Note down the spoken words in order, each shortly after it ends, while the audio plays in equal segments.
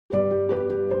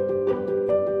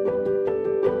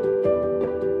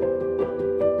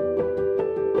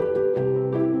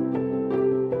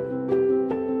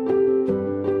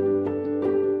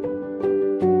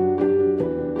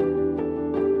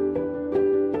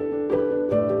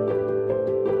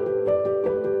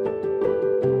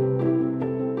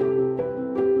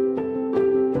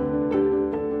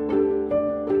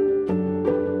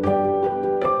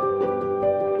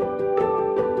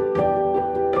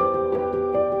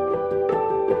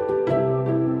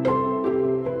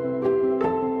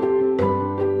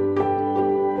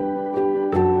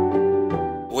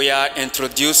we are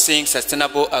introducing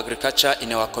sustainable agriculture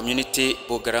in our community,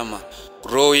 Bugarama,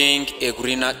 growing a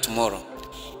greener tomorrow.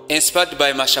 Inspired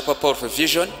by Mashapapa's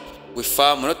vision, we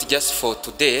farm not just for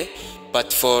today,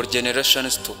 but for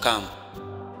generations to come.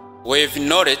 With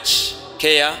knowledge,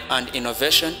 care, and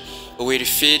innovation, we will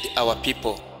feed our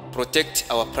people, protect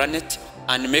our planet,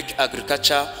 and make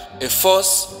agriculture a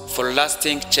force for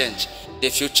lasting change. The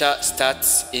future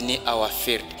starts in our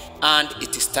field, and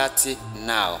it starts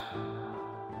now.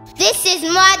 This is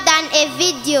more than a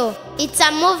video, it's a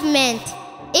movement.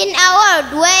 In a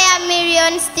world where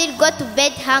millions still go to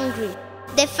bed hungry,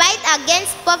 the fight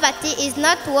against poverty is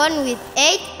not won with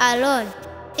aid alone.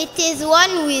 It is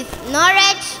won with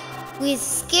knowledge, with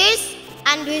skills,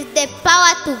 and with the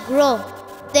power to grow.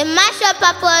 The Marshall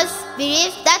Purpose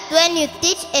believes that when you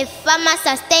teach a farmer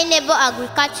sustainable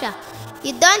agriculture,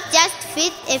 you don't just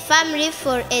feed a family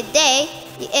for a day,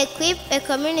 you equip a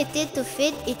community to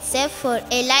feed itself for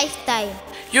a lifetime.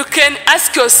 You can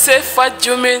ask yourself, what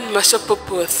do you mean Marshall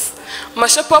Purpose?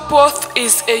 Marshall Purpose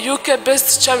is a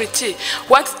UK-based charity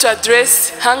wanting to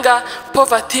address hunger,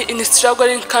 poverty in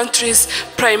struggling countries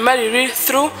primarily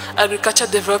through agriculture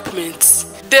development.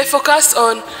 They focus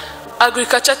on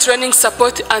agriculture training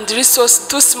support and resource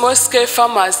to small-scale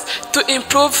farmers to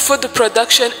improve food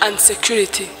production and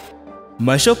security.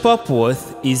 Marshall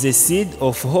Purpose is a seed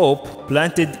of hope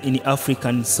planted in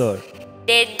African soil.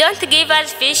 They don't give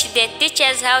us fish, they teach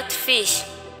us how to fish.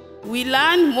 We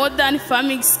learn modern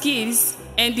farming skills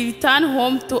and return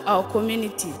home to our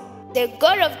community. The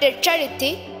goal of the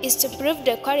charity is to improve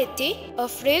the quality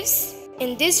of lives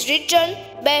in this region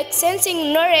by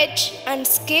exchanging knowledge and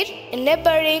skill,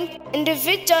 enabling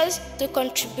individuals to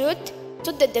contribute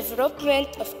to the development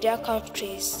of their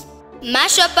countries.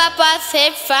 Marshall Purpose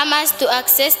helps farmers to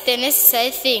access the necessary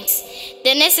things,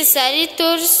 the necessary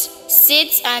tools,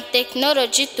 seeds, and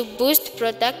technology to boost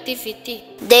productivity.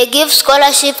 They give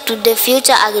scholarship to the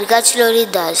future agricultural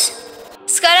leaders.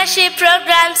 Scholarship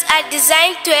programs are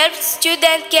designed to help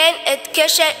students gain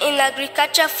education in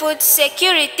agriculture, food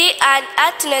security, and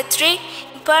ultimately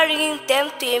empowering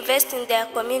them to invest in their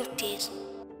communities.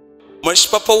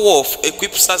 Marshall Purpose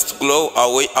equips us to grow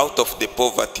our way out of the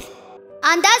poverty.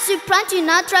 And as we plant in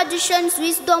our traditions,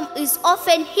 wisdom is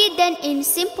often hidden in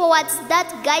simple words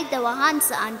that guide our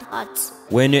hands and hearts.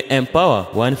 When you empower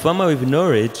one farmer with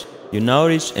knowledge, you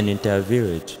nourish an entire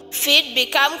village. Field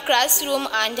become classroom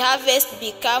and harvest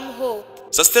become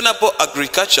hope. Sustainable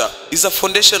agriculture is a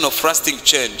foundation of lasting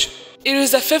change. It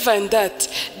is a favor in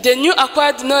that the new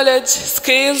acquired knowledge,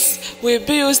 skills will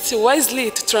be used wisely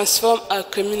to transform our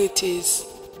communities.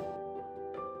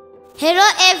 Hello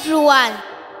everyone.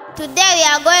 Today we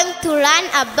are going to learn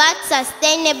about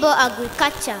sustainable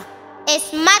agriculture, a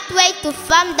smart way to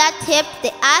farm that helps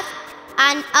the earth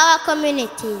and our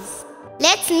communities.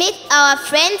 Let's meet our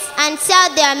friends and see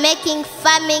how they are making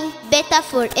farming better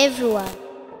for everyone.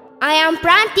 I am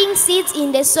planting seeds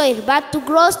in the soil, but to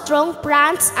grow strong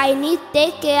plants, I need to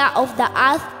take care of the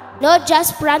earth, not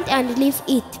just plant and leave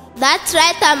it. That's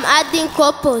right, I'm adding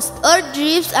compost, old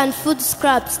leaves and food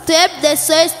scraps to help the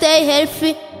soil stay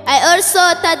healthy. I also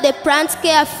water the plants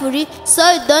carefully so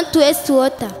you don't waste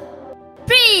water.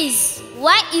 Please,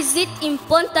 why is it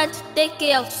important to take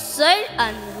care of soil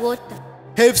and water?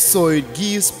 Healthy soil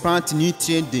gives plants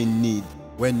nutrients they need.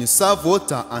 When you serve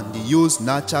water and you use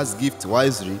nature's gift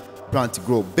wisely, plants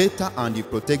grow better and you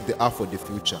protect the earth for the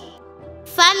future.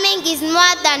 Farming is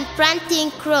more than planting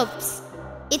crops.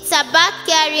 It's about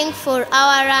caring for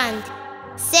our land,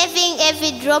 saving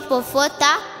every drop of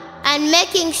water, and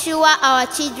making sure our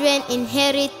children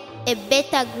inherit a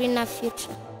better, greener future.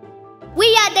 We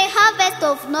are the harvest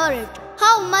of knowledge.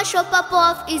 How Marshall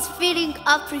Purpose is feeding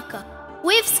Africa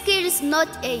with skills, not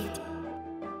aid.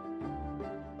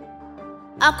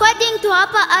 According to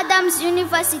Upper Adams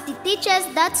University,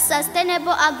 teaches that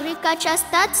sustainable agriculture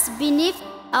starts beneath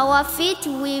our feet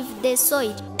with the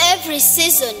soil. Every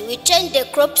season, we change the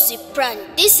crops we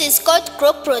plant. This is called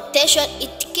crop rotation.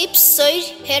 It keeps soil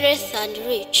healthy and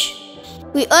rich.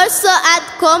 We also add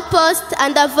compost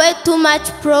and avoid too much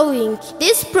plowing.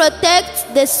 This protects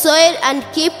the soil and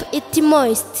keeps it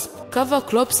moist. Cover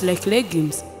crops like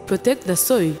legumes, protect the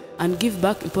soil, and give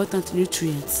back important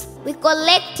nutrients. We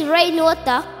collect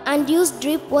rainwater and use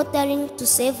drip watering to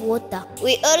save water.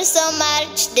 We also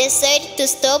mulch the soil to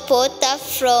stop water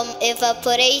from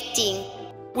evaporating.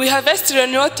 We harvest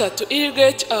rainwater to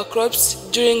irrigate our crops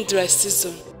during dry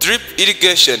season. Drip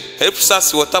irrigation helps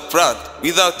us water plants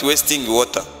without wasting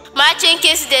water. Mulching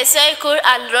keeps the soil cool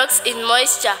and locks in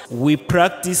moisture. We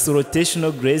practice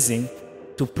rotational grazing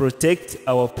to protect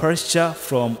our pasture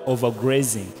from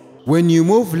overgrazing. When you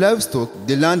move livestock,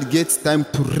 the land gets time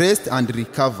to rest and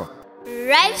recover.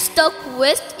 Livestock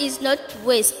waste is not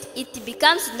waste. It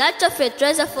becomes natural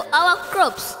fertilizer for our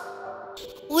crops.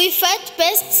 We fight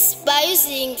pests by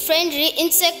using friendly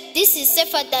insects. This is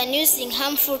safer than using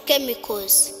harmful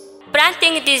chemicals.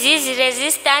 Planting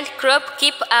disease-resistant crops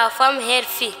keep our farm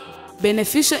healthy.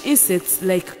 Beneficial insects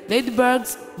like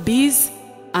ladybugs, bees,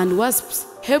 and wasps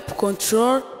help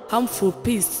control harmful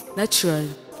pests naturally.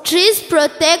 Trees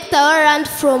protect our land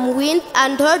from wind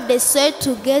and hold the soil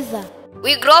together.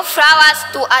 We grow flowers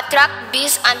to attract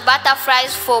bees and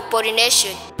butterflies for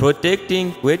pollination.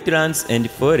 Protecting wetlands and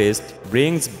forests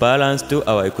brings balance to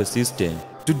our ecosystem.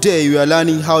 Today we are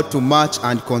learning how to match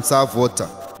and conserve water.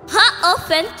 How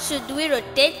often should we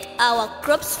rotate our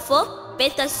crops for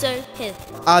better soil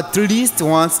health? At least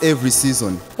once every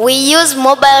season. We use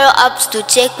mobile apps to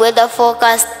check weather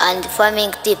forecast and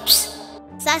farming tips.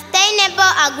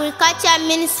 Sustainable agriculture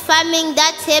means farming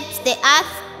that helps the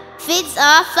earth, feeds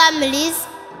our families,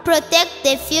 protects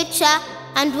the future,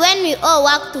 and when we all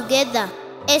work together,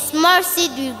 a small seed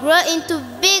will grow into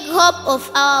big hope of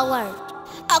our world.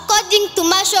 According to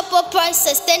Marshall Popper's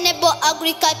sustainable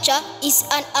agriculture is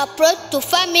an approach to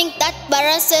farming that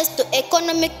balances to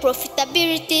economic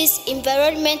profitabilities,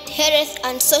 environment, health,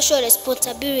 and social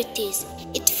responsibilities.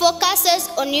 It focuses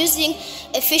on using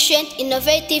efficient,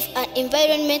 innovative, and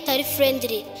environmentally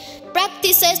friendly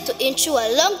practices to ensure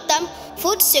long-term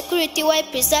food security while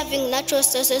preserving natural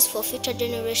sources for future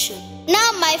generations.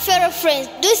 Now, my fellow friends,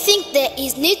 do you think there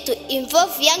is need to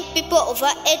involve young people of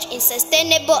our age in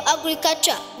sustainable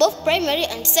agriculture, both primary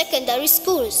and secondary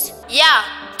schools? Yeah,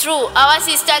 true. Our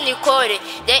sister Nicole,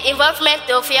 the involvement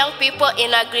of young people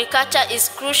in agriculture is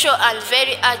crucial and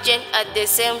very urgent at the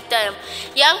same time.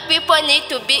 Young people need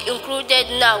to be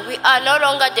included now. We are no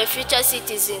longer the future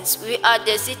citizens. We are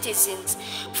the citizens.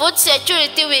 Food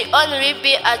security will only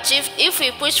be achieved if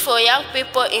we push for young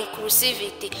people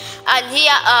inclusivity. And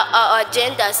here are our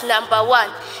agendas. Number 1,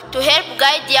 to help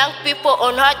guide young people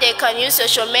on how they can use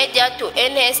social media to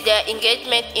enhance their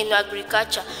engagement in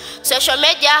agriculture. Social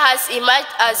media has emerged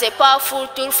as a powerful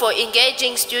tool for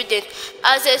engaging students.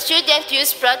 As a student,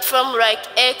 use platforms like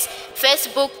X,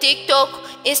 Facebook, TikTok,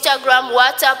 Instagram,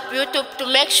 WhatsApp, YouTube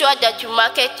to make sure that you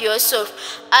market yourself.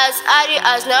 As early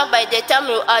as now, by the time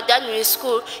you are done with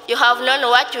school, you have known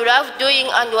what you love doing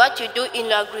and what you do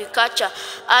in agriculture.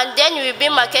 And then you will be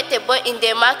marketable in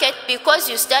the market because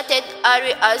you started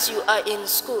early as you are in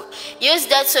school. Use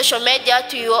that social media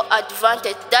to your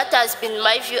advantage. That has been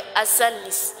my view as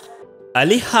Sunnis.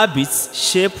 Early habits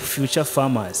shape future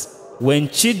farmers. When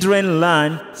children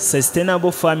learn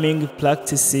sustainable farming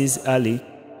practices early,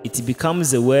 it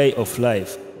becomes a way of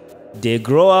life. They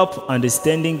grow up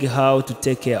understanding how to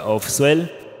take care of soil,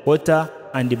 water,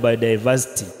 and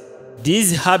biodiversity.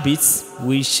 These habits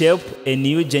will shape a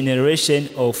new generation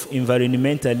of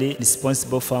environmentally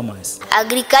responsible farmers.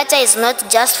 Agriculture is not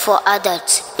just for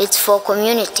adults, it's for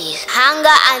communities. Hunger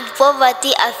and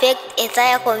poverty affect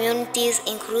entire communities,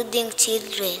 including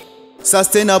children.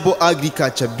 Sustainable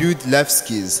agriculture builds life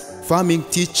skills. Farming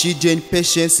teaches children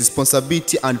patience,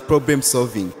 responsibility, and problem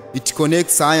solving. It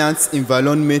connects science,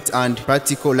 environment, and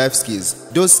practical life skills.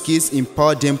 Those skills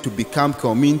empower them to become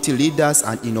community leaders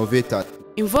and innovators.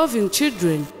 Involving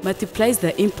children multiplies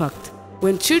the impact.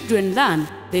 When children learn,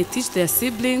 they teach their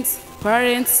siblings,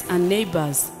 parents, and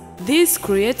neighbors. This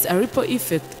creates a ripple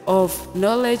effect of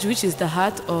knowledge, which is the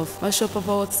heart of Marshall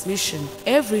Popper's mission.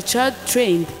 Every child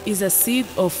trained is a seed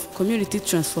of community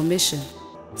transformation.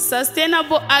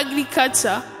 Sustainable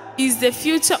agriculture is the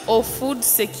future of food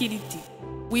security.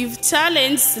 With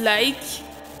challenges like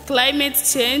climate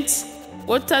change,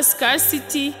 water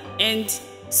scarcity, and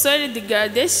soil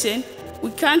degradation, we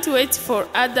can't wait for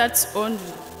adults only.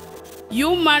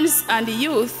 Humans and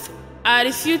youth are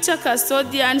the future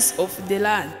custodians of the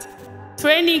land.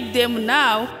 Training them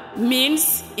now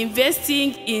means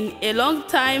investing in a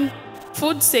long-term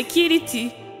food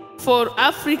security for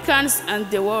Africans and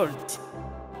the world.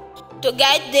 To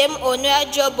guide them on where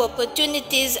job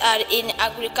opportunities are in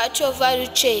agricultural value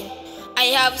chain. I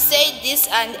have said this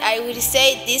and I will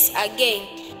say this again.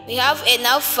 We have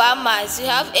enough farmers, we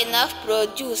have enough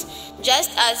produce.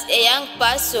 Just as a young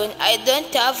person, I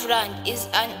don't have land is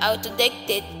an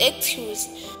outdated excuse.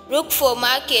 Look for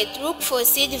market, look for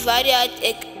seed value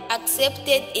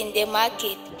accepted in the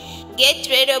market. Get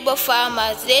reliable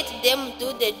farmers, let them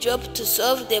do the job to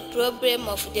solve the problem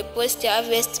of the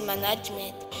post-harvest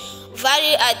management.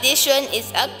 Value addition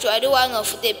is actually one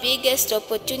of the biggest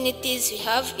opportunities we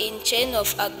have in chain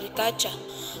of agriculture.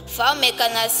 farm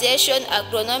mechanization,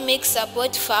 agronomic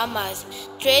support farmers.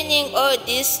 Training, all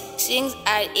these things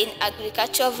are in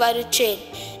agricultural value chain.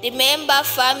 Remember,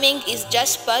 farming is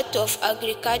just part of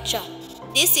agriculture.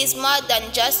 This is more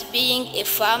than just being a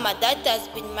farmer. That has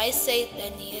been my say,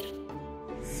 Daniel.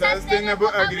 Sustainable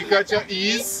agriculture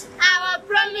is our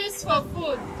promise for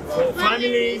food, for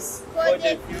families, for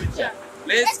the future.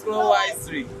 Let's grow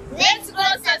wisely. Let's grow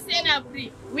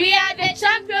sustainably. We are the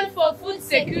champion for food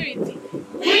security.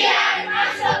 We are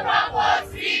National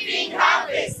Purpose Feeding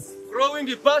Harvest. Growing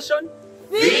with passion,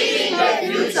 feeding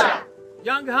the future.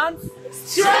 Young hands,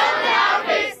 strong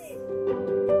harvest.